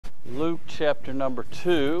Luke chapter number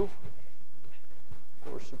 2. Of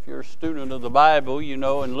course, if you're a student of the Bible, you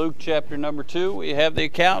know in Luke chapter number 2 we have the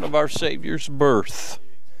account of our Savior's birth.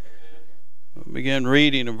 We'll begin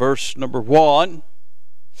reading in verse number 1.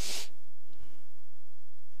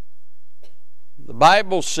 The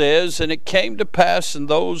Bible says, "And it came to pass in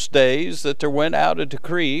those days that there went out a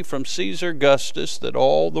decree from Caesar Augustus that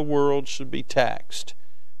all the world should be taxed.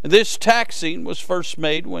 And this taxing was first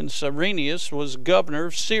made when Cyrenius was governor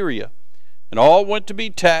of Syria. And all went to be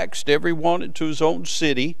taxed, every one into his own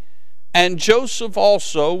city. And Joseph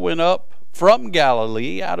also went up from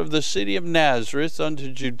Galilee out of the city of Nazareth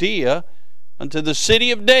unto Judea, unto the city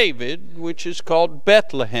of David, which is called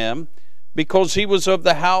Bethlehem, because he was of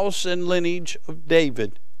the house and lineage of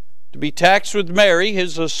David, to be taxed with Mary,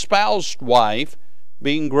 his espoused wife,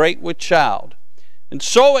 being great with child. And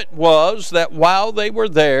so it was that while they were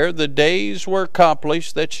there, the days were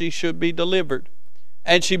accomplished that she should be delivered.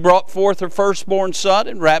 And she brought forth her firstborn son,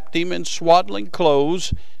 and wrapped him in swaddling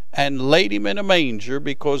clothes, and laid him in a manger,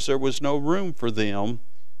 because there was no room for them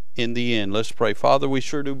in the inn." Let's pray. Father, we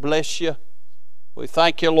sure do bless you. We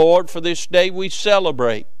thank you, Lord, for this day we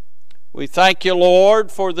celebrate. We thank you,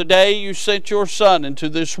 Lord, for the day you sent your Son into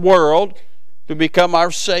this world to become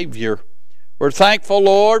our Savior. We're thankful,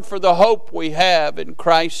 Lord, for the hope we have in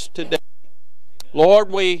Christ today.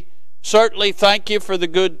 Lord, we certainly thank you for the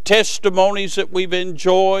good testimonies that we've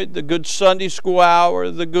enjoyed, the good Sunday school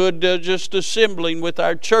hour, the good just assembling with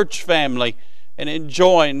our church family and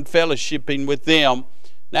enjoying fellowshipping with them.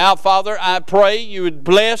 Now, Father, I pray you would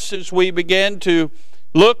bless as we begin to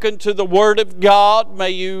look into the Word of God.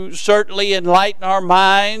 May you certainly enlighten our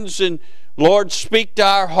minds and, Lord, speak to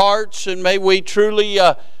our hearts, and may we truly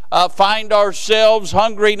find ourselves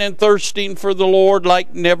hungering and thirsting for the Lord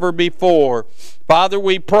like never before. Father,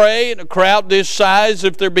 we pray in a crowd this size,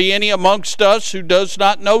 if there be any amongst us who does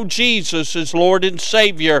not know Jesus as Lord and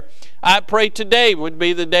Savior, I pray today would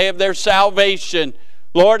be the day of their salvation.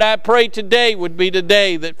 Lord, I pray today would be the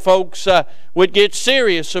day that folks would get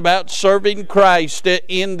serious about serving Christ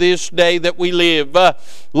in this day that we live.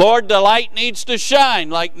 Lord, the light needs to shine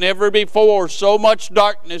like never before. So much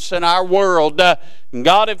darkness in our world. And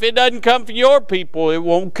God, if it doesn't come for your people, it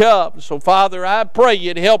won't come. So, Father, I pray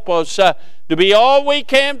you'd help us to be all we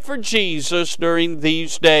can for Jesus during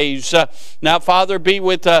these days. Now, Father, be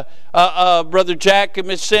with Brother Jack and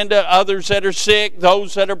Miss Cinda, others that are sick,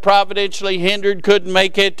 those that are providentially hindered, couldn't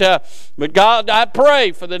make it. But God, I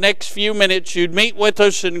pray for the next few minutes you'd meet with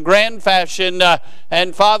us in grand fashion,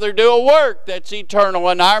 and Father, do a work that's eternal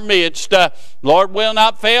in our midst. Lord, we'll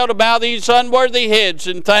not fail to bow these unworthy heads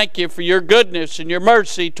and thank you for your goodness and your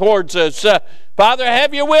mercy towards us. Father,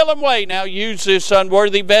 have your will and way. Now use this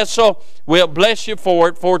unworthy vessel. We'll bless you for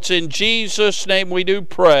it's in Jesus' name we do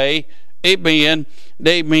pray. Amen and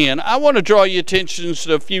amen. I want to draw your attention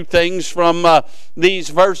to a few things from these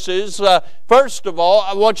verses. First of all,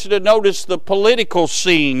 I want you to notice the political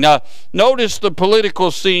scene. Notice the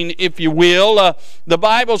political scene, if you will. The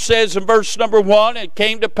Bible says in verse number 1, "It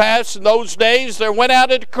came to pass in those days there went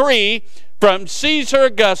out a decree from Caesar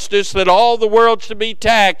Augustus that all the world should be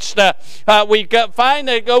taxed." We find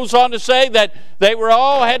that it goes on to say that they were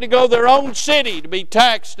all had to go to their own city to be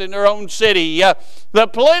taxed in their own city. The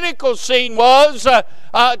political scene was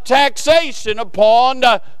taxation upon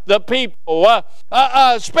the people,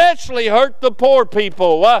 especially hurt the poor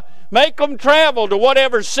people. Make them travel to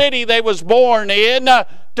whatever city they was born in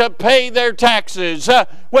to pay their taxes.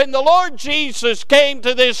 When the Lord Jesus came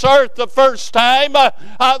to this earth the first time,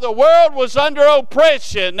 the world was under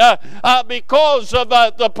oppression because of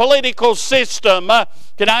the political system.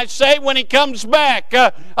 Can I say when he comes back,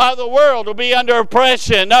 the world will be under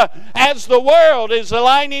oppression as the world is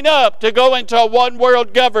lining up to go into a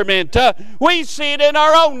one-world government. We see it in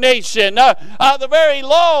our own nation. The very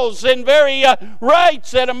laws and very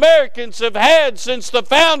rights that Americans have had since the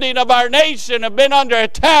founding of our nation have been under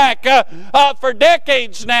attack for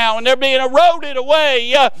decades now, and they're being eroded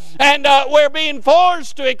away, and we're being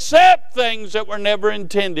forced to accept things that were never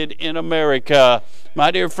intended in America.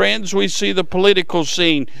 My dear friends, we see the political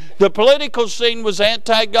scene. The political scene was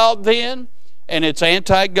anti-God then, and it's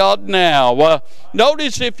anti-God now.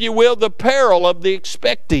 Notice, if you will, the peril of the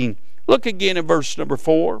expecting. Look again at verse number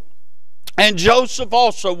 4. "And Joseph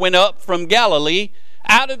also went up from Galilee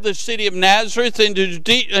out of the city of Nazareth into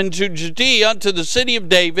Judea unto the city of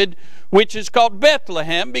David, which is called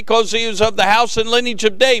Bethlehem, because he was of the house and lineage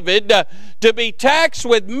of David, to be taxed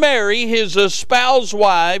with Mary, his espoused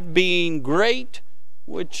wife, being great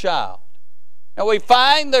with child." Now we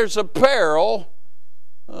find there's a peril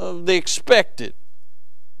of the expected.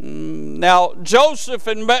 Now, Joseph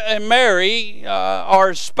and Mary are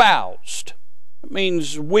espoused. It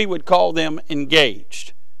means we would call them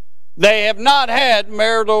engaged. They have not had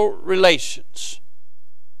marital relations.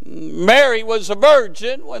 Mary was a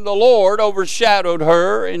virgin when the Lord overshadowed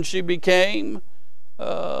her and she became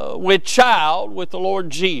with child with the Lord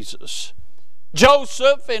Jesus.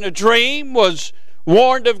 Joseph, in a dream, was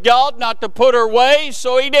warned of God not to put her away,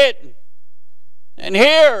 so he didn't. And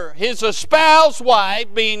here, his espoused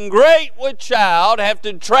wife, being great with child, have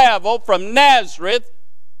to travel from Nazareth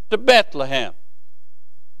to Bethlehem.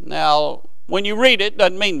 Now, when you read it, it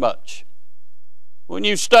doesn't mean much. When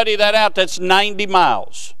you study that out, that's 90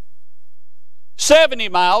 miles. 70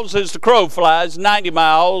 miles as the crow flies, 90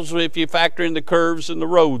 miles if you factor in the curves and the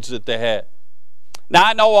roads that they had. Now,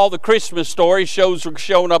 I know all the Christmas stories shows were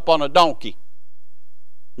showing up on a donkey.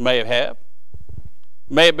 May have.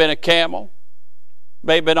 May have been a camel.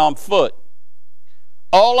 May have been on foot.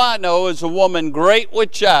 All I know is a woman great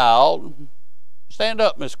with child. Stand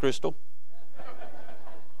up, Miss Crystal.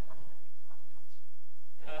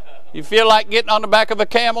 You feel like getting on the back of a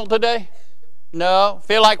camel today? No.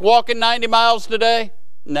 Feel like walking 90 miles today?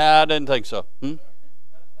 No, I didn't think so.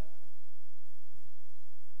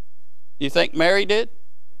 You think Mary did?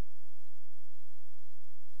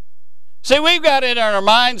 See, we've got it in our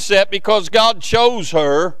mindset because God chose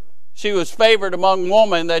her. She was favored among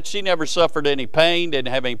women that she never suffered any pain,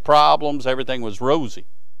 didn't have any problems. Everything was rosy.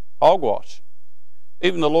 Hogwash.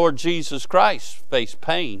 Even the Lord Jesus Christ faced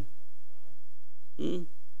pain. Can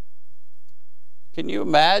you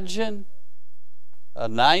imagine a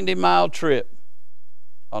 90-mile trip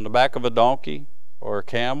on the back of a donkey or a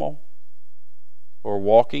camel or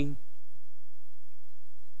walking?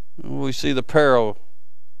 We see the peril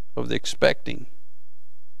of the expecting.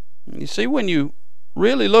 You see, when you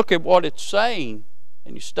really look at what it's saying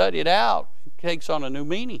and you study it out, it takes on a new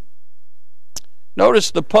meaning.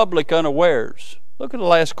 Notice the public unawares. Look at the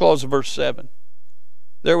last clause of verse 7.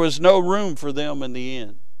 There was no room for them in the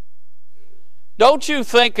inn. Don't you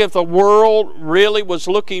think if the world really was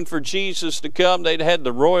looking for Jesus to come, they'd had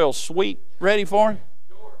the royal suite ready for him?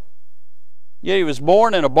 Yeah, he was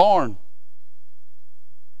born in a barn.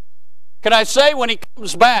 Can I say when he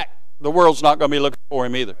comes back, the world's not going to be looking for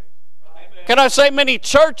him either? Can I say many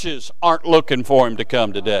churches aren't looking for him to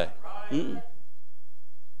come today?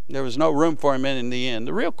 There was no room for him in the end.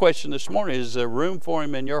 The real question this morning is there room for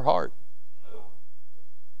him in your heart?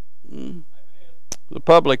 The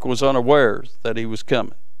public was unaware that he was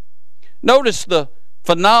coming. Notice the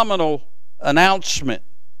phenomenal announcement.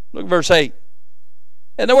 Look at verse 8.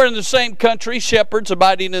 And they were in the same country, shepherds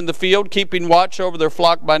abiding in the field, keeping watch over their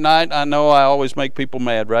flock by night. I know I always make people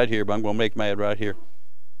mad right here, but I'm going to make mad right here.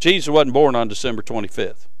 Jesus wasn't born on December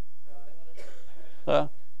 25th.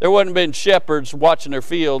 There wouldn't have been shepherds watching their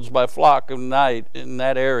fields by flock of night in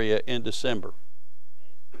that area in December.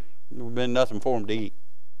 There would have been nothing for them to eat.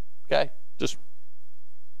 Okay? Just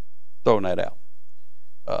throwing that out.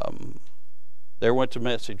 There went the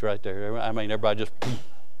message right there. I mean, everybody just...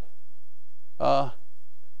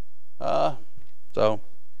 So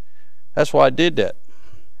that's why I did that.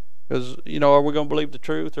 Because, are we going to believe the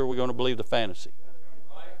truth or are we going to believe the fantasy?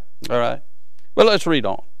 All right. Well, let's read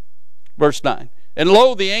on. Verse 9. And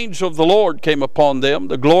lo, the angel of the Lord came upon them.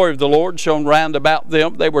 The glory of the Lord shone round about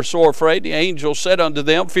them. They were sore afraid. The angel said unto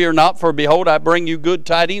them, Fear not, for behold, I bring you good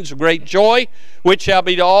tidings of great joy, which shall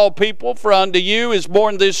be to all people. For unto you is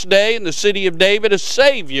born this day in the city of David a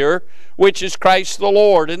Savior, which is Christ the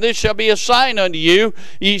Lord. And this shall be a sign unto you.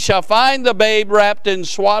 Ye shall find the babe wrapped in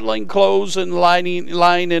swaddling clothes and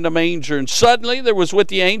lying in a manger. And suddenly there was with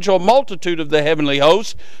the angel a multitude of the heavenly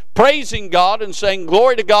hosts, praising God and saying,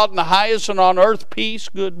 Glory to God in the highest, and on earth peace,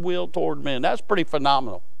 goodwill toward men. That's pretty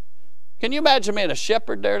phenomenal. Can you imagine being a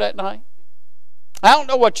shepherd there that night? I don't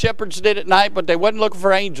know what shepherds did at night, but they wasn't looking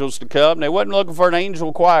for angels to come. They wasn't looking for an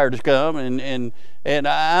angel choir to come. And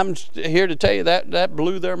I'm here to tell you that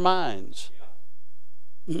blew their minds.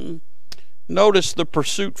 Notice the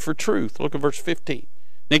pursuit for truth. Look at verse 15.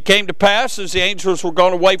 And it came to pass, as the angels were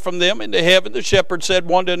gone away from them into heaven, the shepherds said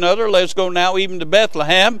one to another, Let us go now even to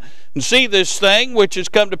Bethlehem, and see this thing which is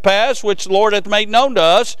come to pass, which the Lord hath made known to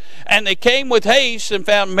us. And they came with haste, and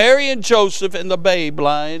found Mary and Joseph and the babe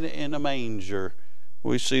lying in a manger.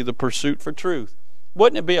 We see the pursuit for truth.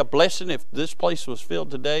 Wouldn't it be a blessing if this place was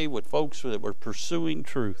filled today with folks that were pursuing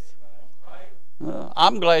truth?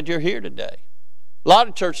 I'm glad you're here today. A lot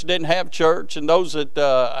of churches didn't have church, and those that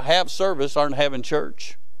have service aren't having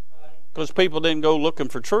church because people didn't go looking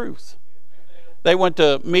for truth. They went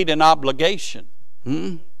to meet an obligation.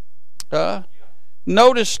 Notice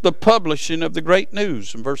the publishing of the great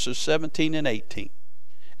news in verses 17 and 18.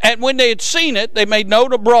 And when they had seen it, they made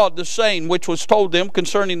known abroad the saying which was told them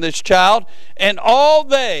concerning this child. And all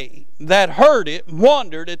they that heard it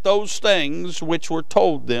wondered at those things which were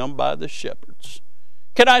told them by the shepherds.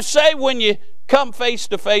 Can I say, when you come face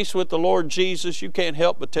to face with the Lord Jesus, you can't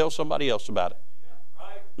help but tell somebody else about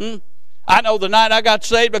it. I know the night I got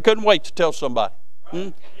saved, I couldn't wait to tell somebody.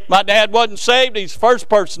 My dad wasn't saved. He's the first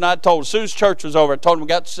person I told. As soon as church was over, I told him I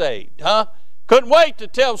got saved. Couldn't wait to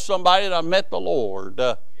tell somebody that I met the Lord.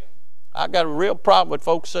 I got a real problem with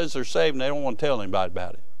folks says they're saved and they don't want to tell anybody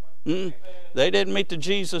about it. They didn't meet the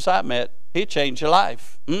Jesus I met. He changed your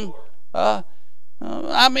life.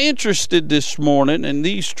 I'm interested this morning in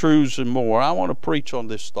these truths and more. I want to preach on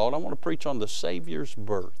this thought. I want to preach on the Savior's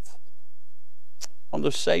birth. On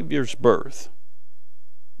the Savior's birth.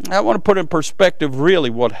 I want to put in perspective really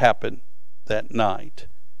what happened that night.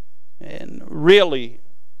 And really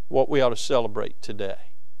what we ought to celebrate today.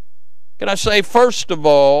 Can I say, first of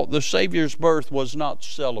all, the Savior's birth was not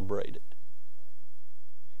celebrated.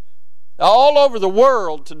 All over the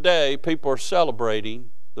world today, people are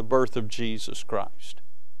celebrating the birth of Jesus Christ.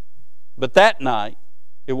 But that night,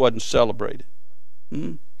 it wasn't celebrated.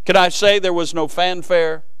 Can I say there was no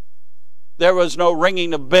fanfare? There was no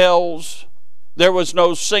ringing of bells. There was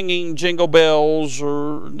no singing jingle bells,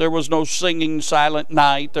 or there was no singing Silent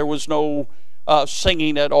Night. There was no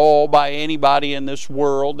singing at all by anybody in this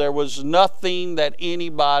world. There was nothing that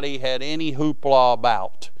anybody had any hoopla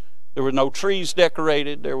about. There were no trees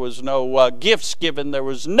decorated. There was no gifts given. There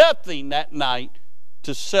was nothing that night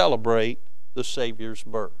to celebrate the Savior's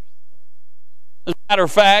birth. As a matter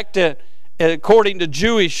of fact, according to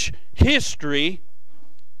Jewish history,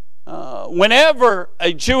 whenever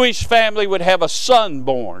a Jewish family would have a son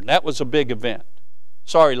born, that was a big event.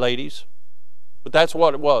 Sorry, ladies, but that's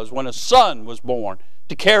what it was. When a son was born,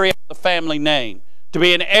 to carry out the family name, to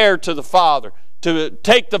be an heir to the father, to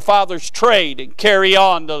take the father's trade and carry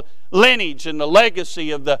on the lineage and the legacy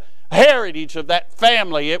of the heritage of that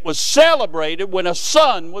family. It was celebrated when a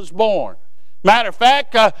son was born. Matter of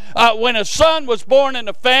fact, when a son was born in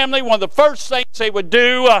the family, one of the first things they would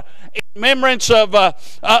do in remembrance of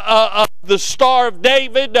the Star of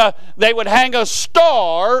David, they would hang a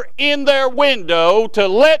star in their window to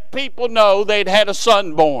let people know they'd had a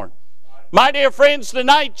son born. My dear friends, the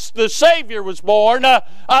night the Savior was born,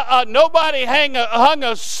 nobody hung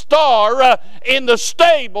a star in the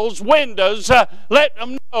stable's windows, let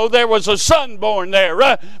them know there was a son born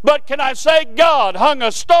there. But can I say, God hung a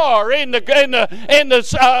star in the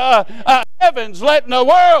heavens, letting the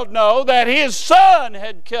world know that His Son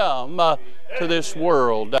had come to this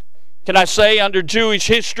world. Can I say, under Jewish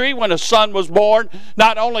history, when a son was born,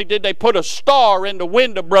 not only did they put a star in the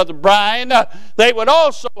window, Brother Brian, they would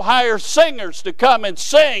also hire singers to come and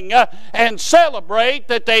sing and celebrate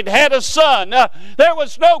that they'd had a son. There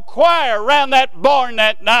was no choir around that barn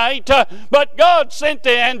that night, but God sent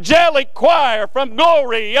the angelic choir from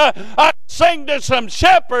glory to sing to some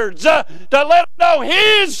shepherds to let them know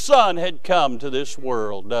His Son had come to this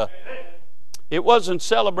world. It wasn't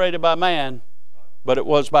celebrated by man, but it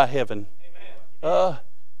was by heaven.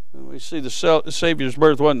 We see the Savior's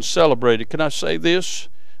birth wasn't celebrated. Can I say this?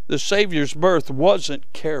 The Savior's birth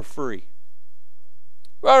wasn't carefree.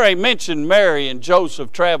 We already mentioned Mary and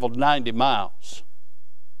Joseph traveled 90 miles.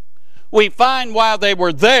 We find while they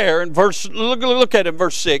were there, in look at it in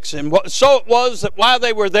verse 6, and so it was that while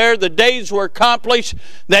they were there, the days were accomplished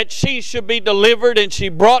that she should be delivered, and she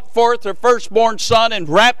brought forth her firstborn son and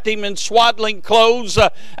wrapped him in swaddling clothes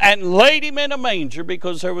and laid him in a manger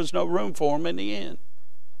because there was no room for him in the inn.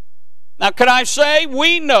 Now, can I say,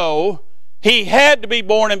 we know he had to be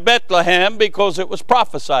born in Bethlehem because it was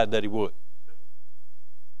prophesied that he would.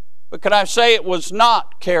 But can I say it was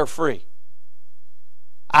not carefree?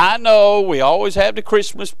 I know we always have the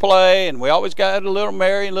Christmas play, and we always got a little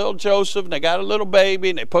Mary and little Joseph, and they got a little baby,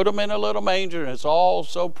 and they put them in a little manger, and it's all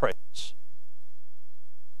so precious.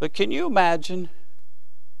 But can you imagine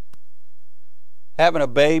having a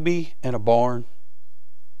baby in a barn?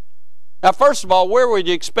 Now, first of all, where would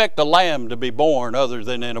you expect a lamb to be born other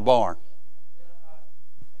than in a barn?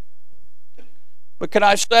 But can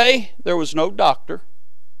I say, there was no doctor.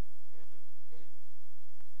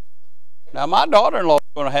 Now, my daughter-in-law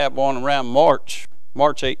is going to have one around March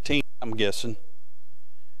 18th, I'm guessing.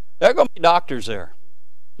 There are going to be doctors there.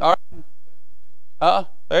 All right?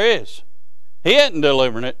 There is. He isn't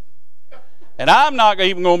delivering it. And I'm not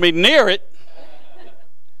even going to be near it.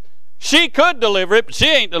 She could deliver it, but she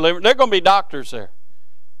ain't delivering it. There are going to be doctors there.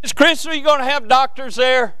 Is Christmas, you going to have doctors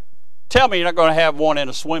there? Tell me you're not going to have one in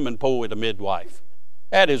a swimming pool with a midwife.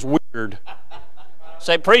 That is weird.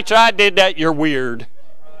 Say, preacher, I did that, you're weird.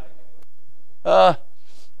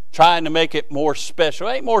 trying to make it more special.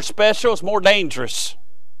 It ain't more special, it's more dangerous.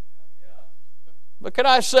 But can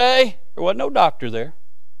I say, there wasn't no doctor there.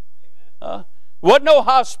 Wasn't no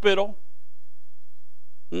hospital.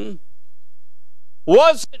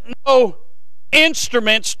 Wasn't no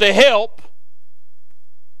instruments to help.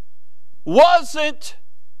 Wasn't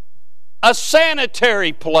a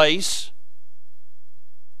sanitary place.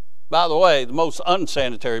 By the way, the most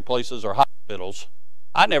unsanitary places are hospitals.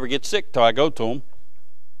 I never get sick till I go to them.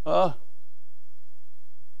 There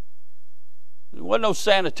wasn't no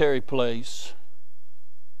sanitary place.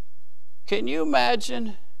 Can you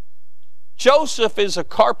imagine? Joseph is a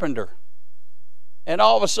carpenter. And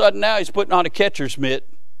all of a sudden now he's putting on a catcher's mitt.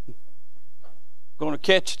 Going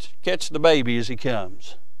to catch the baby as he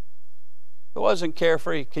comes. It wasn't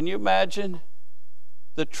carefree. Can you imagine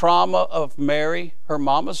the trauma of Mary? Her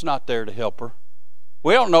mama's not there to help her.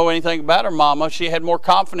 We don't know anything about her mama. She had more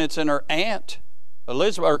confidence in her aunt,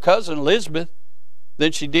 Elizabeth, her cousin Elizabeth,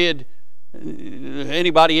 than she did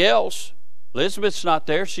anybody else. Elizabeth's not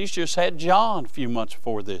there. She's just had John a few months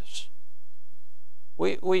before this.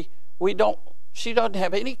 She doesn't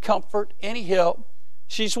have any comfort, any help.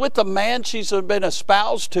 She's with a man she's been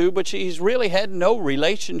espoused to, but she's really had no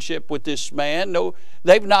relationship with this man. No,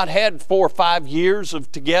 they've not had 4 or 5 years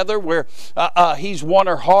of together where he's won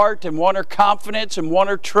her heart and won her confidence and won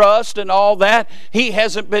her trust and all that. He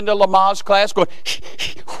hasn't been to Lamaze class going,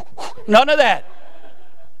 none of that.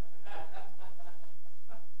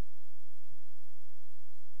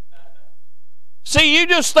 See, you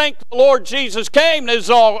just think the Lord Jesus came and it's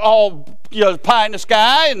all pie in the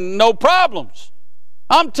sky and no problems.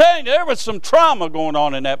 I'm telling you, there was some trauma going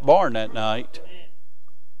on in that barn that night.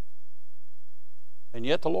 And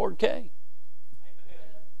yet the Lord came.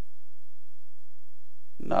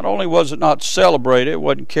 Not only was it not celebrated, it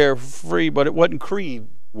wasn't carefree, but it wasn't creed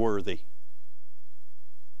worthy.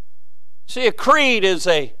 See, a creed is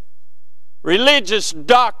a religious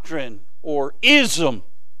doctrine or ism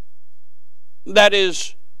that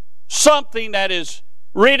is something that is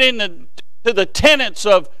written to the tenets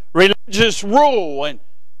of religious rule. And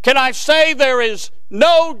can I say there is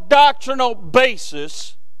no doctrinal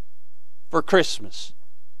basis for Christmas?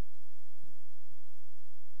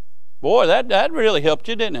 Boy, that really helped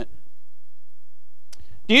you, didn't it?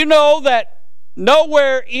 Do you know that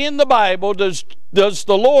nowhere in the Bible does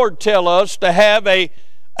the Lord tell us to have a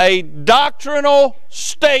doctrinal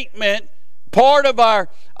statement, part of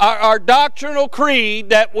our doctrinal creed,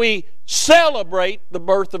 that we celebrate the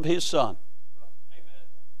birth of His Son?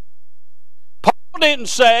 Paul didn't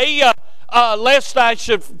say, lest I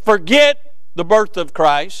should forget the birth of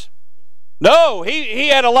Christ. No, he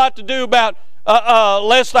had a lot to do about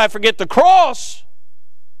lest I forget the cross,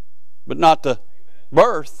 but not the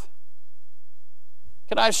birth.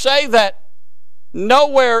 Can I say that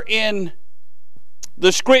nowhere in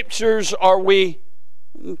the Scriptures are we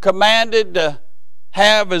commanded to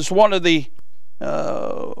have as one of the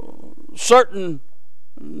certain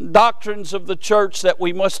doctrines of the church that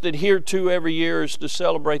we must adhere to every year is to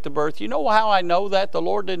celebrate the birth? You know how I know that? The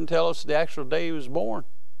Lord didn't tell us the actual day He was born.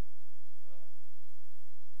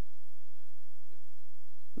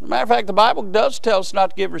 As a matter of fact, the Bible does tell us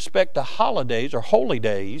not to give respect to holidays or holy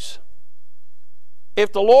days.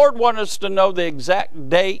 If the Lord wanted us to know the exact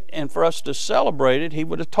date and for us to celebrate it, He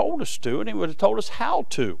would have told us to, and He would have told us how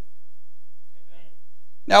to.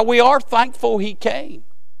 Now, we are thankful He came.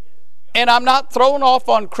 And I'm not thrown off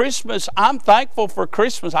on Christmas. I'm thankful for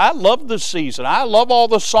Christmas. I love the season. I love all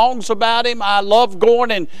the songs about Him. I love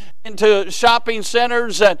going into shopping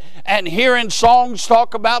centers and hearing songs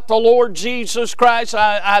talk about the Lord Jesus Christ.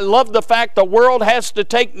 I love the fact the world has to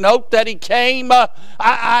take note that He came.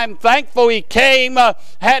 I'm thankful He came.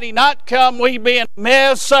 Had He not come, we'd be in a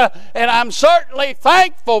mess. And I'm certainly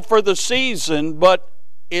thankful for the season, but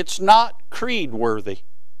it's not creed worthy.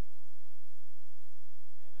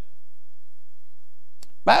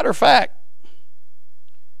 Matter of fact,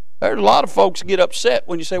 there's a lot of folks get upset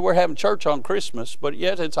when you say we're having church on Christmas, but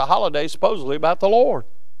yet it's a holiday supposedly about the Lord.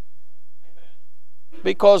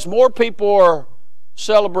 Because more people are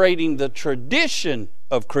celebrating the tradition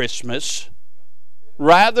of Christmas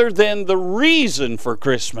rather than the reason for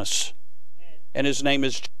Christmas. And His name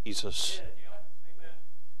is Jesus.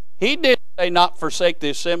 He did say not forsake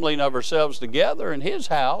the assembling of ourselves together in His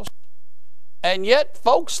house. And yet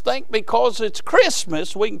folks think because it's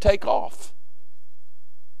Christmas we can take off.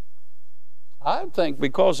 I think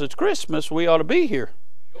because it's Christmas we ought to be here.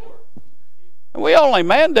 And we only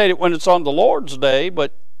mandate it when it's on the Lord's Day,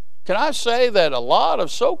 but can I say that a lot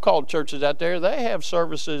of so-called churches out there, they have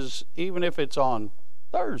services even if it's on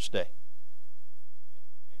Thursday.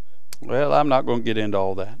 Well, I'm not going to get into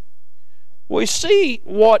all that. we see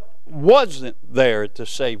what wasn't there at the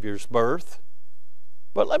Savior's birth.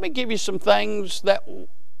 But let me give you some things that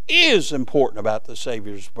is important about the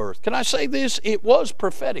Savior's birth. Can I say this? It was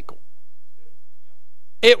prophetical.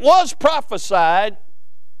 It was prophesied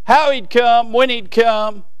how He'd come, when He'd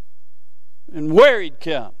come, and where He'd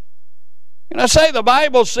come. Can I say the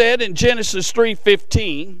Bible said in Genesis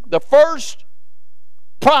 3:15, the first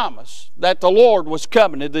promise that the Lord was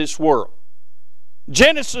coming to this world.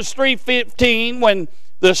 Genesis 3:15, when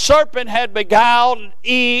the serpent had beguiled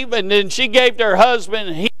Eve, and then she gave to her husband,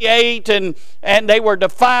 and he ate, and they were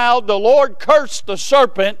defiled. The Lord cursed the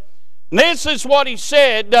serpent. And this is what He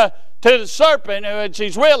said to the serpent, which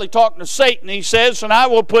He's really talking to Satan. He says, and I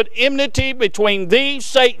will put enmity between thee,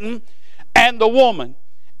 Satan, and the woman,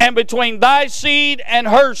 and between thy seed and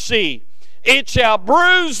her seed. It shall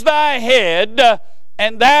bruise thy head,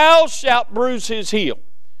 and thou shalt bruise his heel.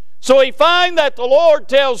 So we find that the Lord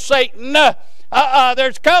tells Satan,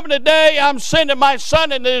 there's coming a day I'm sending my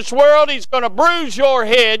Son into this world. He's going to bruise your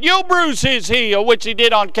head. You'll bruise his heel, which He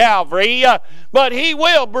did on Calvary, but he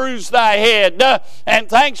will bruise thy head. And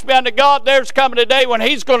thanks be unto God, there's coming a day when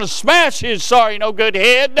He's going to smash his sorry no good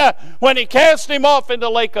head when He casts him off into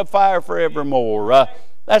the lake of fire forevermore.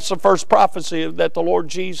 That's the first prophecy that the Lord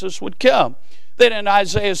Jesus would come. Then in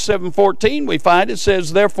Isaiah 7:14 we find it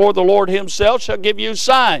says, therefore the Lord Himself shall give you a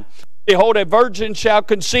sign. Behold, a virgin shall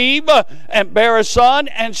conceive and bear a son,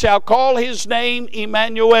 and shall call his name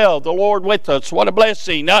Immanuel, the Lord with us. What a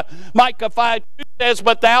blessing. Micah 5:2 says,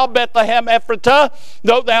 but thou, Bethlehem Ephratah,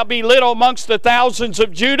 though thou be little amongst the thousands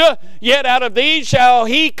of Judah, yet out of thee shall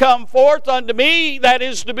he come forth unto me, that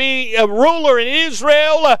is to be a ruler in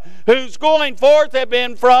Israel, whose going forth have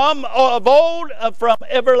been from of old, from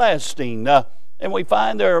everlasting. And we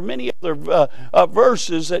find there are many other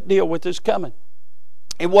verses that deal with His coming.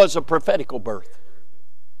 It was a prophetical birth.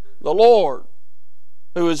 The Lord,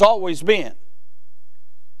 who has always been,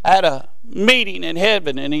 had a meeting in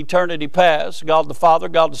heaven in eternity past, God the Father,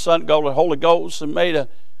 God the Son, God the Holy Ghost, and made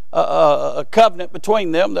a covenant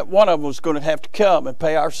between them that one of them was going to have to come and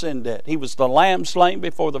pay our sin debt. He was the lamb slain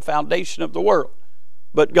before the foundation of the world.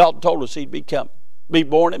 But God told us He'd be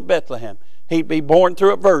born in Bethlehem. He'd be born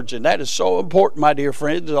through a virgin. That is so important, my dear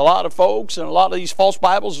friends. A lot of folks and a lot of these false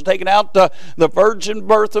Bibles are taking out the virgin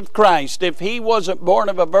birth of Christ. If He wasn't born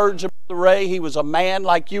of a virgin, Brother Ray, He was a man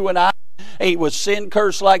like you and I. He was sin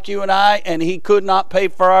cursed like you and I, and He could not pay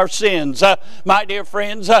for our sins. My dear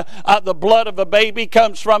friends, the blood of a baby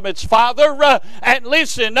comes from its father. And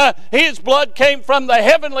listen, His blood came from the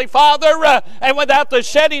Heavenly Father. And without the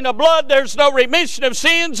shedding of blood, there's no remission of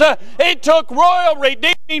sins. It took royal,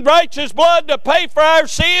 redeeming, righteous blood to pay for our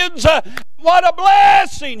sins. What a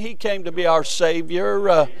blessing! He came to be our Savior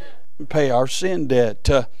and pay our sin debt.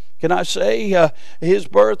 Can I say His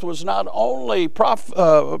birth was not only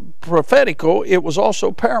prophetical, it was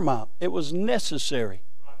also paramount. It was necessary.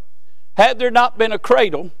 Had there not been a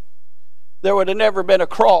cradle, there would have never been a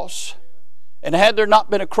cross. And had there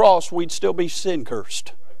not been a cross, we'd still be sin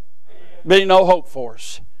cursed. Be no hope for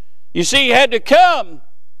us. You see, He had to come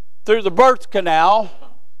through the birth canal,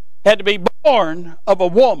 had to be born of a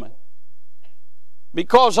woman.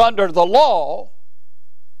 Because under the law,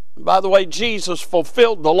 by the way, Jesus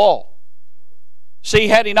fulfilled the law. See,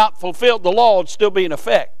 had He not fulfilled the law, it'd still be in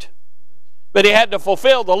effect. But He had to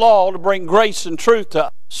fulfill the law to bring grace and truth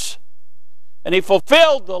to us. And He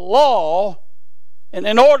fulfilled the law, and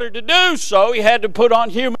in order to do so, He had to put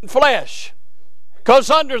on human flesh.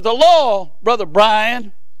 Because under the law, Brother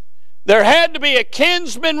Brian, there had to be a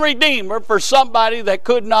kinsman redeemer for somebody that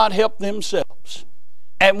could not help themselves.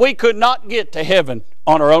 And we could not get to heaven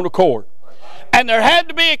on our own accord. And there had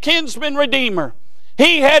to be a kinsman redeemer.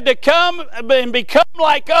 He had to come and become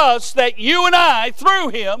like us, that you and I, through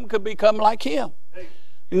Him, could become like Him.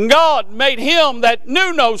 And God made Him that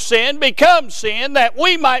knew no sin become sin, that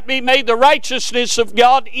we might be made the righteousness of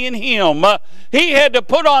God in Him. He had to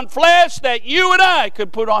put on flesh that you and I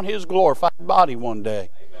could put on His glorified body one day.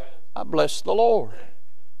 I bless the Lord.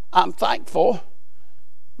 I'm thankful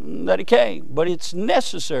that He came, but it's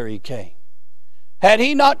necessary He came. Had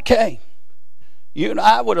He not came, you and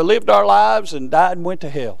I would have lived our lives and died and went to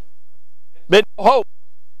hell. Been no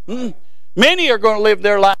hope. Many are going to live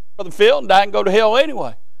their lives for the field and die and go to hell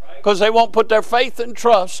anyway, because they won't put their faith and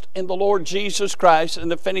trust in the Lord Jesus Christ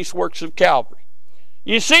and the finished works of Calvary.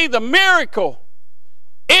 You see, the miracle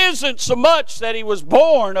isn't so much that He was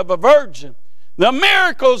born of a virgin. The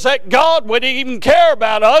miracle is that God would even care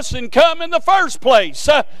about us and come in the first place.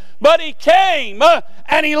 But He came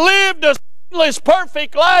and He lived a sinless,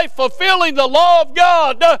 perfect life, fulfilling the law of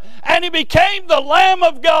God. And He became the Lamb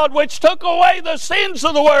of God, which took away the sins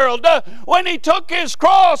of the world. When He took His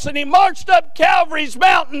cross and He marched up Calvary's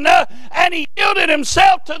mountain, and He yielded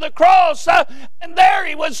Himself to the cross, and there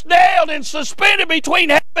He was nailed and suspended between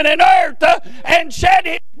heaven and earth, and shed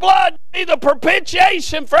His blood to be the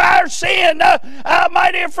propitiation for our sin. My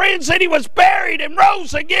dear friends, that He was buried and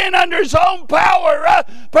rose again under His own power,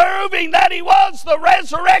 proving that He was the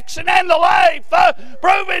resurrection and the life,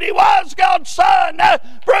 proving He was God's Son,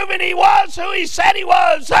 proving He was who He said He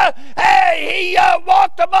was. He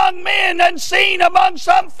walked among men and seen among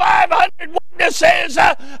some 500 witnesses,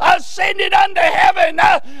 ascended unto heaven,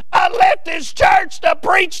 left His church to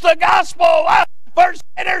preach the gospel for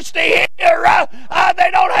sinners to hear.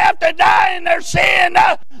 They don't have to die in their sin.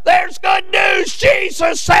 There's good news.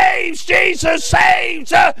 Jesus saves. Jesus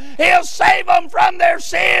saves. He'll save them from their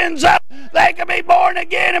sins. They can be born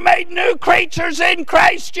again and made new creatures in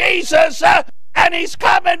Christ Jesus. And He's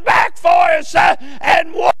coming back for us.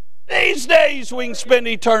 And one of these days we can spend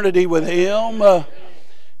eternity with Him.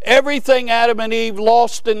 Everything Adam and Eve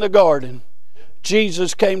lost in the garden,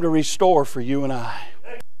 Jesus came to restore for you and I.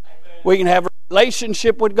 We can have a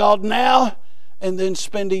relationship with God now and then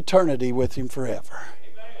spend eternity with Him forever.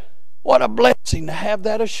 What a blessing to have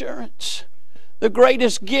that assurance. The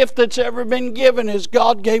greatest gift that's ever been given is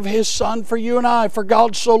God gave His Son for you and I. For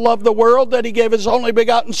God so loved the world that He gave His only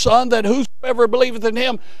begotten Son, that whosoever believeth in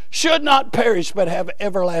Him should not perish but have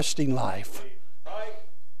everlasting life.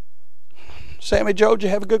 Sammy Joe, did you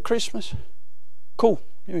have a good Christmas? Cool.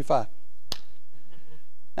 Give me 5.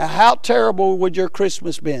 Now, how terrible would your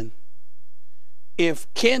Christmas been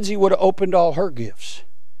if Kenzie would have opened all her gifts,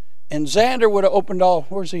 and Xander would have opened all,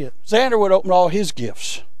 where's he at? Xander would have opened all his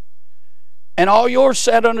gifts, and all yours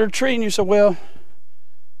sat under a tree, and you said, well,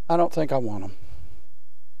 I don't think I want them.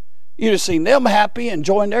 You'd have seen them happy,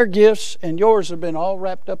 enjoying their gifts, and yours have been all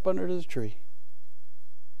wrapped up under the tree.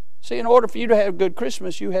 See, in order for you to have a good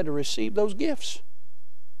Christmas, you had to receive those gifts.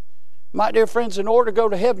 My dear friends, in order to go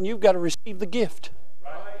to heaven, you've got to receive the gift.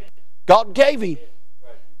 God gave Him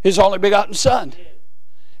His only begotten Son.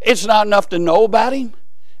 It's not enough to know about Him.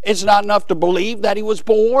 It's not enough to believe that He was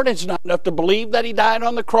born. It's not enough to believe that He died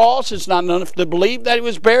on the cross. It's not enough to believe that He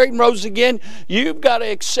was buried and rose again. You've got to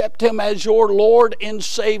accept Him as your Lord and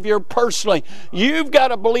Savior personally. You've got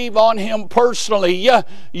to believe on Him personally.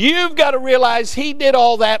 You've got to realize He did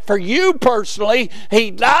all that for you personally. He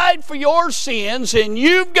died for your sins, and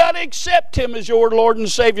you've got to accept Him as your Lord and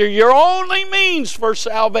Savior. Your only means for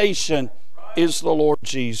salvation is the Lord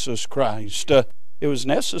Jesus Christ. It was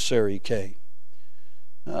necessary He came.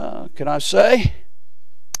 Can I say,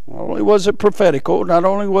 not only was it prophetical, not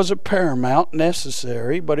only was it paramount,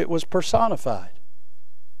 necessary, but it was personified.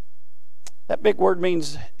 That big word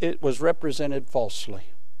means it was represented falsely.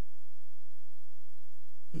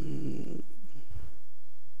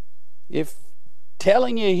 If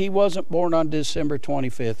telling you He wasn't born on December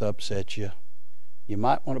 25th upsets you, you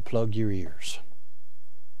might want to plug your ears.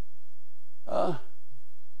 A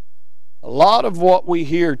lot of what we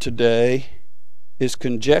hear today is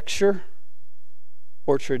conjecture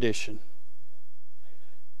or tradition.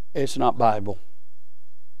 It's not Bible.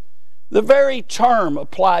 The very term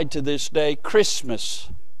applied to this day,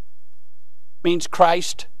 Christmas, means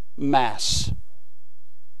Christ Mass.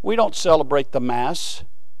 We don't celebrate the Mass.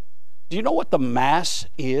 Do you know what the Mass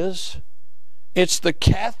is? It's the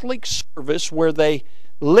Catholic service where they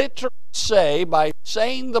literally say, by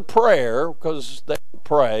saying the prayer, because they don't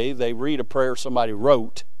pray, they read a prayer somebody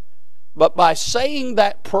wrote, but by saying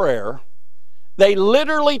that prayer, they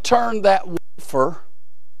literally turn that wafer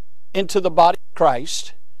into the body of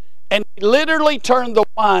Christ, and they literally turn the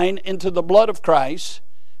wine into the blood of Christ,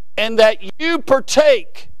 and that you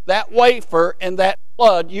partake that wafer and that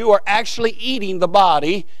blood, you are actually eating the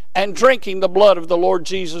body and drinking the blood of the Lord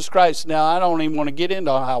Jesus Christ. Now, I don't even want to get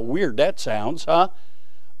into how weird that sounds,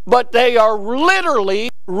 but they are literally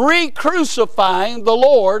re-crucifying the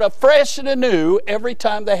Lord afresh and anew every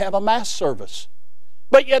time they have a Mass service.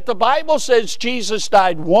 But yet the Bible says Jesus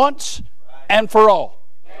died once and for all.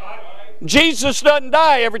 Jesus doesn't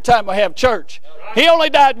die every time we have church. He only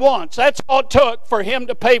died once. That's all it took for Him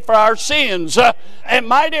to pay for our sins. And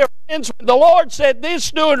my dear friends, when the Lord said,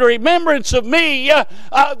 "This do in remembrance of me,"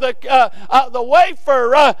 the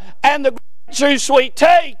wafer and the juice we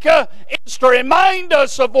take is to remind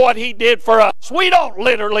us of what He did for us. We don't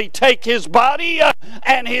literally take His body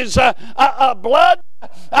and His blood.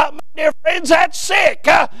 My dear friends, that's sick.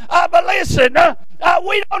 But listen,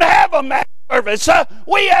 we don't have a Mass service.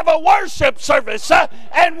 We have a worship service,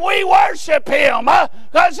 and we worship Him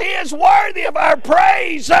because He is worthy of our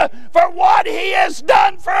praise for what He has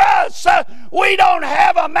done for us. We don't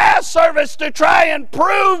have a mass service to try and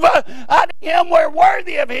prove unto Him we're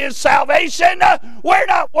worthy of His salvation. We're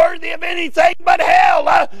not worthy of anything but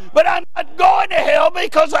hell. But I'm not going to hell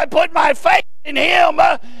because I put my faith in Him.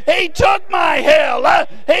 He took my hell.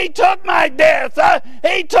 He took my death.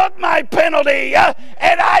 He took my penalty.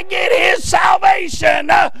 And I get His salvation.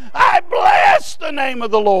 I bless the name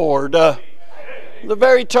of the Lord. The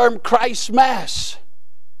very term Christ Mass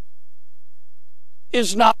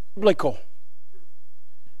is not biblical.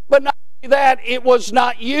 But not only that, it was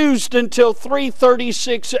not used until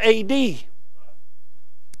 336 A.D.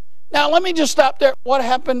 Now let me just stop there. What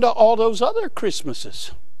happened to all those other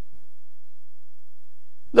Christmases?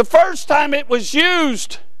 The first time it was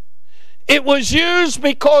used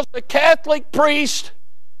because the Catholic priest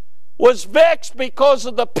was vexed because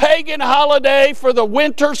of the pagan holiday for the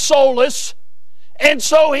winter solace. And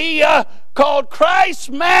so he called Christ's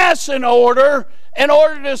Mass in order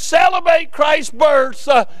to celebrate Christ's birth,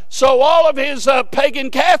 so all of his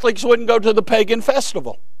pagan Catholics wouldn't go to the pagan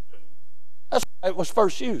festival. That's why it was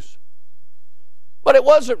first used. But it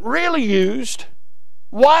wasn't really used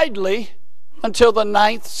widely until the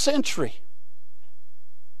 9th century.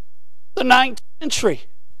 The 9th century.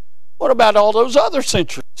 What about all those other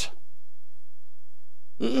centuries?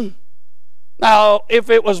 Now,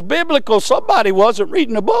 if it was biblical, somebody wasn't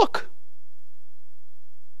reading a book.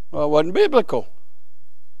 Well, it wasn't biblical.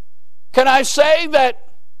 Can I say that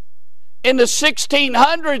in the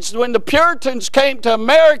 1600s, when the Puritans came to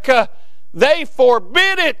America, they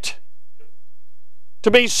forbid it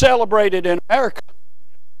to be celebrated in America?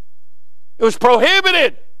 It was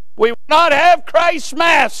prohibited. We would not have Christ's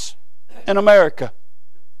Mass in America.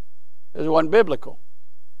 It wasn't biblical.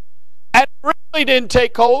 And it really didn't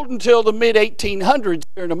take hold until the mid-1800s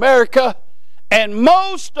here in America. And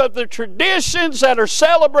most of the traditions that are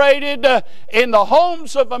celebrated in the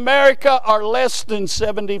homes of America are less than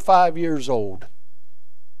 75 years old.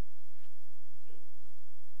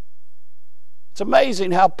 It's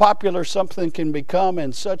amazing how popular something can become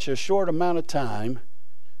in such a short amount of time.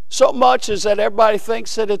 So much as that everybody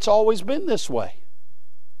thinks that it's always been this way.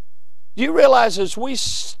 Do you realize as we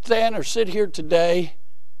stand or sit here today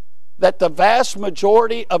that the vast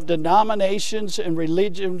majority of denominations and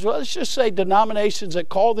religions, let's just say denominations that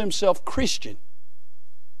call themselves Christian,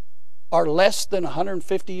 are less than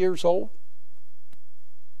 150 years old?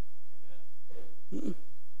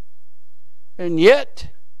 And yet,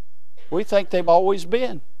 we think they've always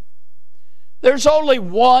been. There's only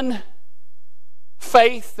one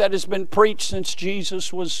faith that has been preached since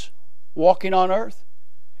Jesus was walking on earth.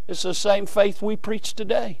 It's the same faith we preach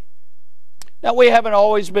today. Now, we haven't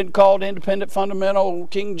always been called independent, fundamental,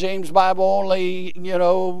 King James Bible only,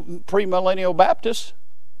 premillennial Baptists.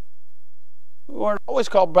 We weren't always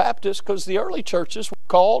called Baptists because the early churches were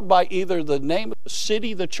called by either the name of the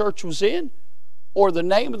city the church was in or the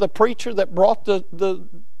name of the preacher that brought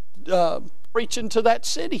the preaching to that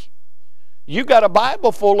city. You got a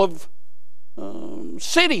Bible full of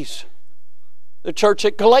cities. The church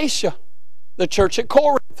at Galatia, the church at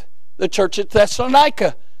Corinth, the church at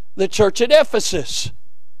Thessalonica, the church at Ephesus.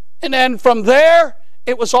 And then from there,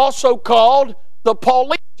 it was also called the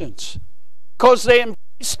Paulicians because they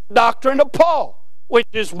embraced the doctrine of Paul, which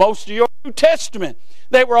is most of your New Testament.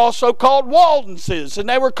 They were also called Waldenses, and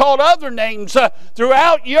they were called other names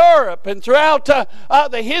throughout Europe and throughout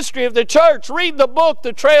the history of the church. Read the book,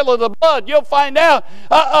 The Trail of the Blood. You'll find out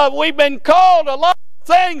we've been called a lot of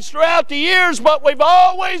things throughout the years, but we've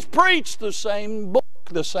always preached the same book,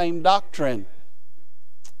 the same doctrine.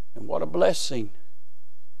 And what a blessing.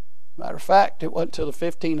 Matter of fact, it wasn't until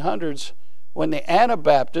the 1500s when the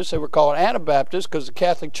Anabaptists, they were called Anabaptists because the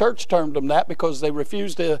Catholic Church termed them that because they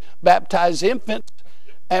refused to baptize infants.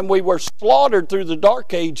 And we were slaughtered through the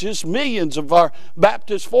Dark Ages. Millions of our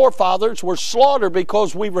Baptist forefathers were slaughtered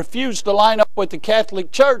because we refused to line up with the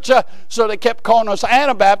Catholic Church. So they kept calling us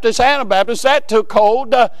Anabaptists, Anabaptists. That took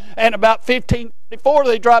hold. And about 1534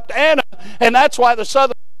 they dropped Anna. And that's why the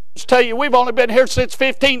Southern tell you we've only been here since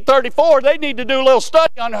 1534. They need to do a little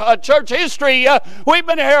study on church history. We've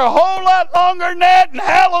been here a whole lot longer than that, and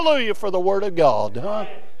hallelujah for the Word of God.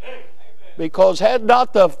 Because had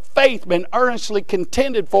not the faith been earnestly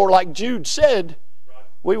contended for, like Jude said,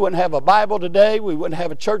 we wouldn't have a Bible today, we wouldn't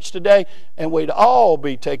have a church today, and we'd all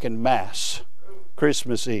be taking Mass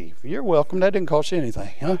Christmas Eve. You're welcome. That didn't cost you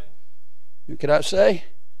anything, huh? Could I say?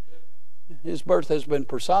 His birth has been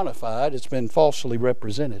personified. It's been falsely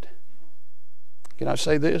represented. Can I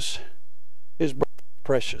say this? His birth is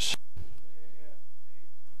precious.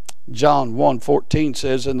 John 1:14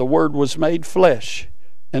 says, "And the Word was made flesh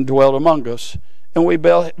and dwelt among us, and we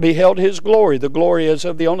beheld His glory, the glory as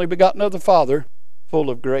of the only begotten of the Father, full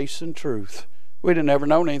of grace and truth." We'd have never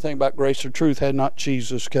known anything about grace or truth had not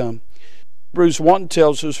Jesus come. Hebrews 1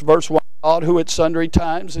 tells us, verse 1, "God, who at sundry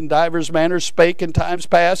times in divers manners spake in times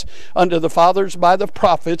past unto the fathers by the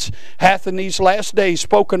prophets, hath in these last days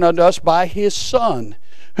spoken unto us by His Son,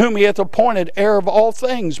 whom He hath appointed heir of all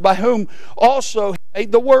things, by whom also He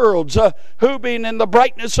made the worlds, who being in the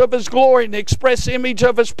brightness of His glory and the express image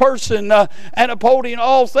of His person, and upholding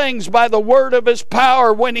all things by the word of His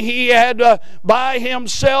power, when He had by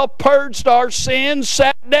Himself purged our sins,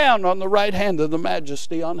 sat down on the right hand of the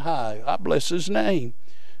Majesty on high." I bless His name.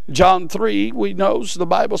 John 3, we know, the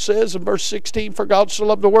Bible says in verse 16, "For God so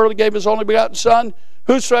loved the world, He gave His only begotten Son,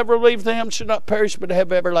 whosoever believeth in Him should not perish but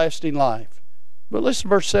have everlasting life." But listen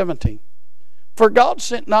to verse 17. "For God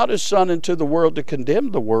sent not His Son into the world to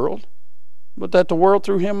condemn the world, but that the world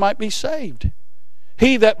through Him might be saved.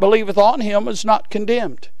 He that believeth on Him is not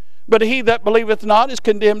condemned, but he that believeth not is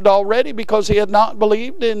condemned already, because he had not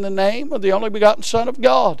believed in the name of the only begotten Son of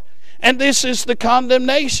God. And this is the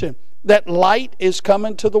condemnation, that light is come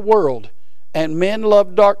into the world, and men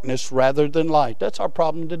love darkness rather than light." That's our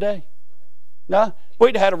problem today. Now, if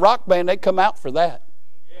we'd had a rock band, they'd come out for that.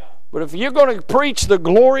 But if you're going to preach the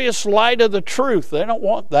glorious light of the truth, they don't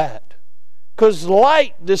want that. Because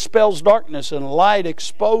light dispels darkness, and light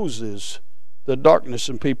exposes the darkness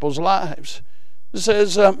in people's lives. It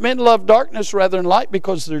says, "Men love darkness rather than light,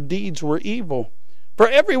 because their deeds were evil. For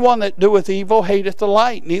everyone that doeth evil hateth the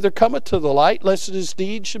light, neither cometh to the light, lest his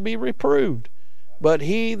deeds should be reproved. But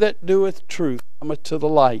he that doeth truth cometh to the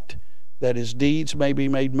light, that his deeds may be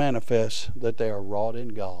made manifest, that they are wrought in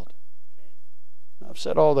God." I've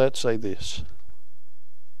said all that to say this.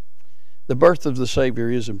 The birth of the Savior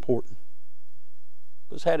is important.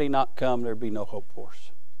 Because had He not come, there'd be no hope for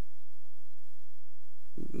us.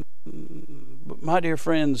 But my dear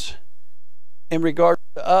friends, in regard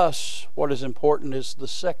to us, what is important is the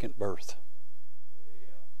second birth.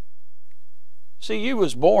 See, you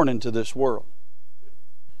was born into this world.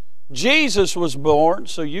 Jesus was born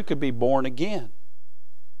so you could be born again.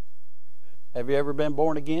 Have you ever been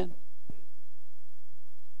born again?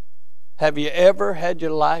 Have you ever had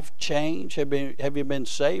your life change? Have you been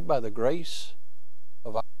saved by the grace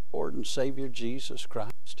of our Lord and Savior Jesus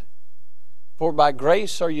Christ? "For by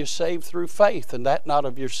grace are you saved through faith, and that not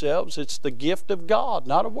of yourselves. It's the gift of God,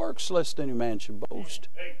 not of works, lest any man should boast."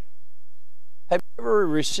 Have you ever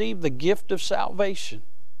received the gift of salvation?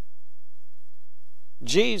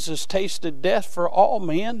 Jesus tasted death for all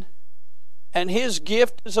men, and His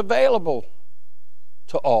gift is available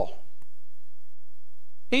to all.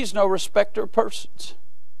 He's no respecter of persons.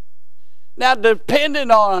 Now,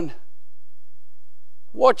 depending on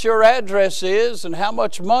what your address is and how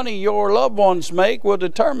much money your loved ones make will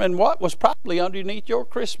determine what was probably underneath your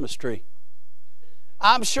Christmas tree.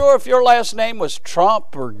 I'm sure if your last name was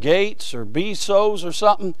Trump or Gates or Bezos or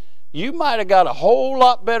something, you might have got a whole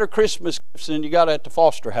lot better Christmas gifts than you got at the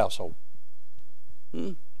Foster household.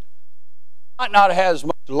 Might not have as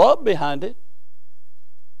much love behind it.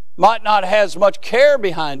 Might not have as much care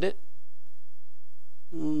behind it.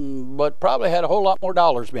 But probably had a whole lot more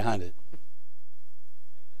dollars behind it.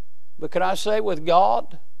 But can I say, with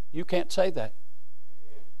God, you can't say that.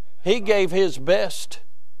 He gave His best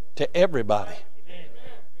to everybody.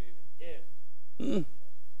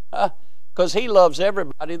 Because He loves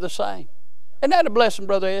everybody the same. Isn't that a blessing,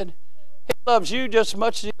 Brother Ed? He loves you just as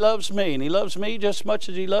much as He loves me, and He loves me just as much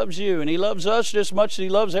as He loves you, and He loves us just as much as He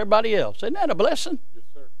loves everybody else. Isn't that a blessing? Yes,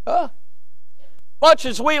 sir. Much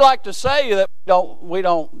as we like to say that we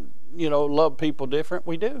don't love people different,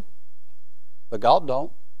 we do. But God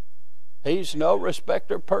don't. He's no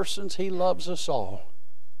respecter of persons. He loves us all.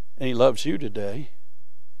 And He loves you today.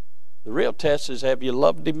 The real test is, have you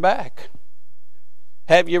loved Him back?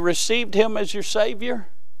 Have you received Him as your Savior?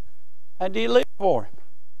 And do you live for Him?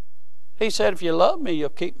 He said, "If you love me, you'll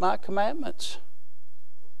keep my commandments."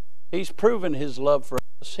 He's proven His love for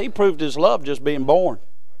us. He proved His love just being born.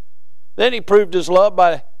 Then He proved His love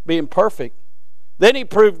by being perfect. Then He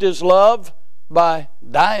proved His love by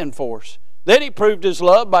dying for us. Then He proved His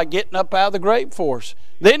love by getting up out of the grave for us.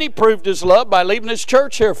 Then He proved His love by leaving His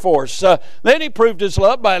church here for us. Then He proved His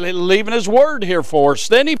love by leaving His Word here for us.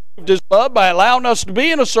 Then He proved His love by allowing us to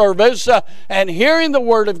be in a service and hearing the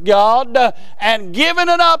Word of God and giving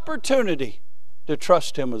an opportunity to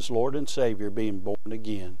trust Him as Lord and Savior, being born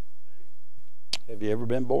again. Have you ever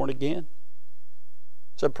been born again?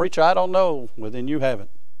 Said, "Preacher, I don't know." Well, then you haven't.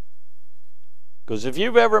 Because if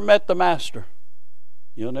you've ever met the Master,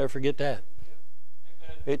 you'll never forget that.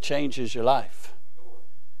 It changes your life.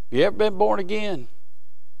 If you ever been born again,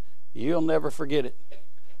 you'll never forget it.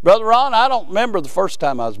 Brother Ron, I don't remember the first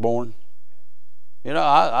time I was born. You know,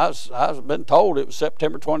 I've been told it was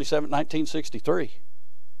September 27, 1963.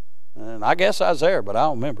 And I guess I was there, but I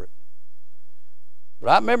don't remember it. But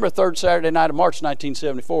I remember third Saturday night of March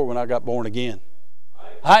 1974 when I got born again.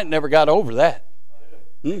 I ain't never got over that.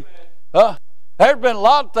 There's been a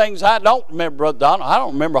lot of things I don't remember, Brother Donald. I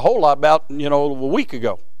don't remember a whole lot about, a week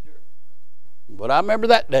ago. But I remember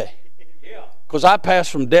that day. Because I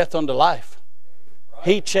passed from death unto life.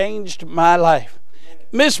 He changed my life.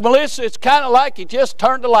 Miss Melissa, it's kind of like he just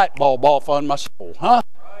turned the light bulb off on my soul.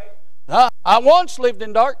 I once lived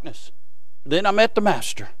in darkness. Then I met the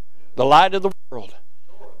Master, the light of the world.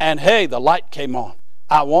 And hey, the light came on.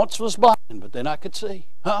 I once was blind, but then I could see.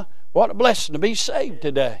 What a blessing to be saved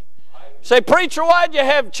today. Say, preacher, why'd you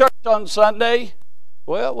have church on Sunday?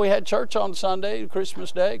 Well, we had church on Sunday,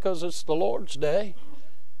 Christmas Day, because it's the Lord's Day.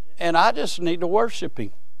 And I just need to worship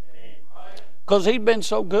Him. Because He's been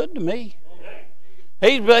so good to me.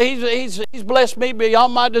 He's blessed me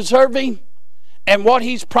beyond my deserving. And what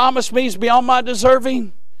He's promised me is beyond my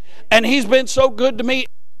deserving. And He's been so good to me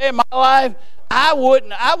in my life. I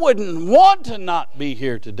wouldn't want to not be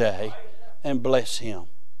here today and bless Him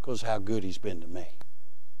because how good He's been to me.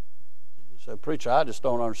 So, preacher, I just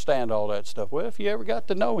don't understand all that stuff. Well, if you ever got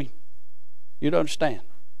to know Him, you'd understand.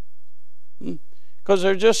 Because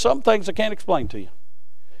there's just some things I can't explain to you.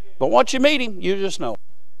 But once you meet Him, you just know.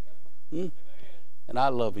 And I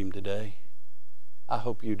love Him today. I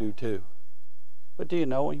hope you do too. But do you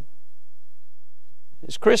know Him?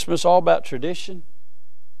 Is Christmas all about tradition?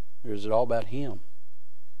 Or is it all about Him?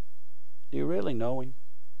 Do you really know Him?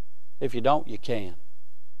 If you don't, you can.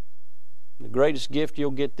 The greatest gift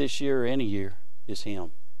you'll get this year or any year is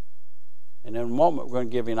Him. And in a moment, we're going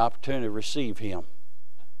to give you an opportunity to receive Him.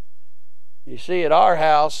 You see, at our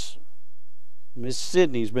house, Miss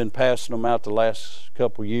Sydney's been passing them out the last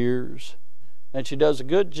couple years. And she does a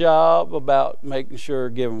good job about making sure,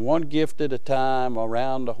 giving one gift at a time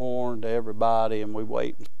around the horn to everybody, and we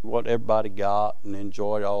wait and see what everybody got and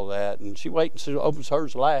enjoy all that. And she waits and she opens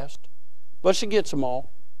hers last, but she gets them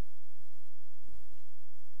all.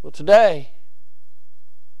 Well, today,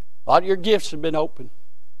 a lot of your gifts have been opened,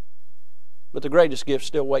 but the greatest gift's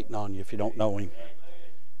still waiting on you if you don't know Him.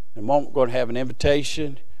 In a moment, we're going to have an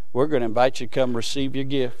invitation. We're going to invite you to come receive your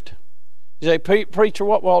gift. You say, preacher,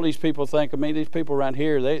 what will all these people think of me? These people around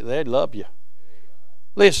here, they love you.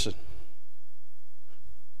 Listen.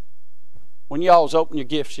 When y'all was opening your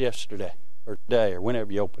gifts yesterday, or today, or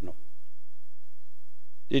whenever you opened them,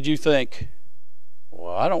 did you think,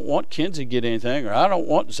 well, I don't want Kinsey to get anything, or I don't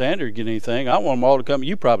want Xander to get anything. I want them all to come.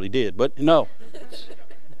 You probably did, but no.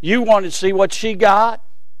 You wanted to see what she got,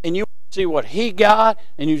 and you see what he got,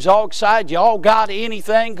 and you was all excited. You all got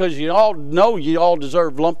anything because you all know you all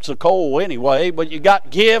deserve lumps of coal anyway, but you got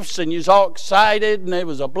gifts and you was all excited and it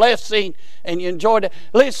was a blessing and you enjoyed it.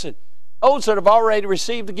 Listen, those that have already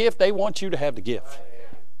received the gift, they want you to have the gift.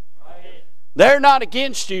 They're not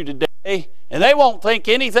against you today, and they won't think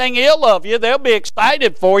anything ill of you. They'll be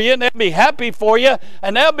excited for you and they'll be happy for you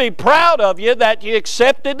and they'll be proud of you that you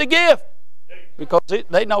accepted the gift. Because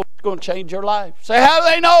they know it's going to change your life. Say, how do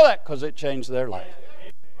they know that? Because it changed their life.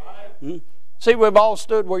 See, we've all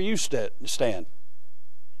stood where you stand.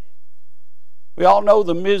 We all know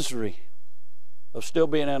the misery of still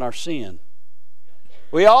being in our sin.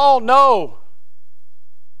 We all know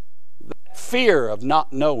the fear of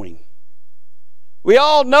not knowing. We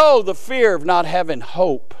all know the fear of not having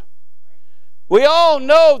hope. We all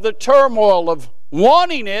know the turmoil of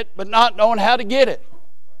wanting it but not knowing how to get it.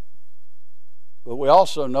 But we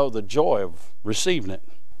also know the joy of receiving it.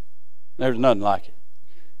 There's nothing like it.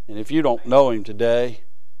 And if you don't know Him today,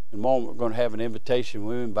 in a moment we're going to have an invitation.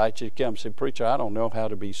 We invite you to come and say, preacher, I don't know how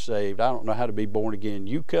to be saved. I don't know how to be born again.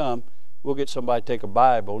 You come. We'll get somebody to take a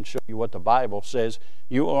Bible and show you what the Bible says.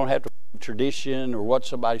 You don't have to believe tradition or what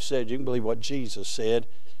somebody said. You can believe what Jesus said.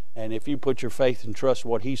 And if you put your faith and trust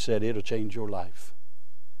what He said, it'll change your life.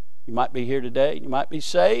 You might be here today. You might be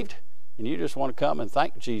saved. And you just want to come and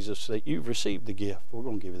thank Jesus that you've received the gift. We're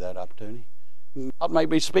going to give you that opportunity. God may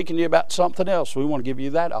be speaking to you about something else. We want to give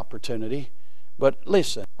you that opportunity. But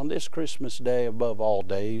listen, on this Christmas day above all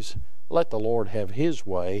days, let the Lord have His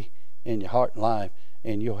way in your heart and life,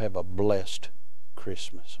 and you'll have a blessed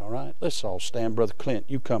Christmas. All right? Let's all stand. Brother Clint,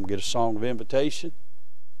 you come get a song of invitation.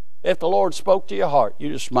 If the Lord spoke to your heart, you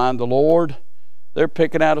just mind the Lord. They're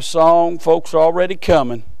picking out a song. Folks are already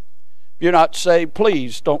coming. If you're not saved,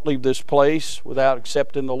 please don't leave this place without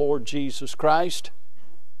accepting the Lord Jesus Christ.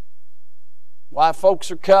 While folks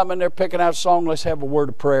are coming, they're picking out a song, let's have a word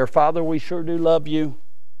of prayer. Father, we sure do love you.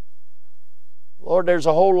 Lord, there's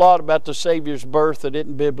a whole lot about the Savior's birth that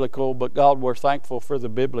isn't biblical, but God, we're thankful for the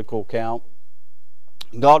biblical account.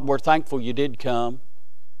 God, we're thankful you did come.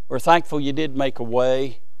 We're thankful you did make a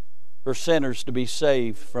way for sinners to be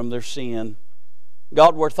saved from their sin.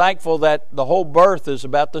 God, we're thankful that the whole birth is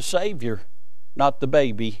about the Savior, not the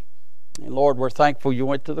baby. And Lord, we're thankful you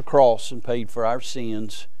went to the cross and paid for our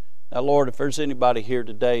sins. Now, Lord, if there's anybody here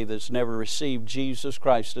today that's never received Jesus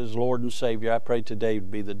Christ as Lord and Savior, I pray today would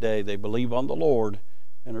be the day they believe on the Lord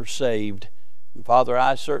and are saved. And Father,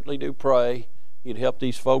 I certainly do pray you'd help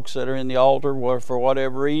these folks that are in the altar for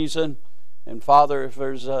whatever reason. And Father, if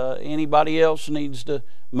there's anybody else needs to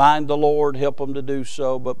mind the Lord, help them to do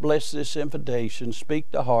so. But bless this invitation,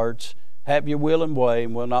 speak to hearts, have your will and way,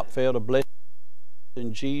 and will not fail to bless.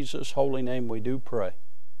 In Jesus' holy name we do pray.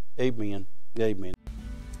 Amen. Amen.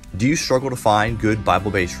 Do you struggle to find good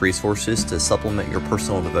Bible-based resources to supplement your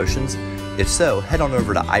personal devotions? If so, head on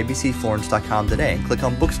over to ibcflorence.com today and click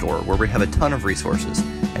on Bookstore, where we have a ton of resources.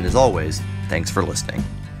 And as always, thanks for listening.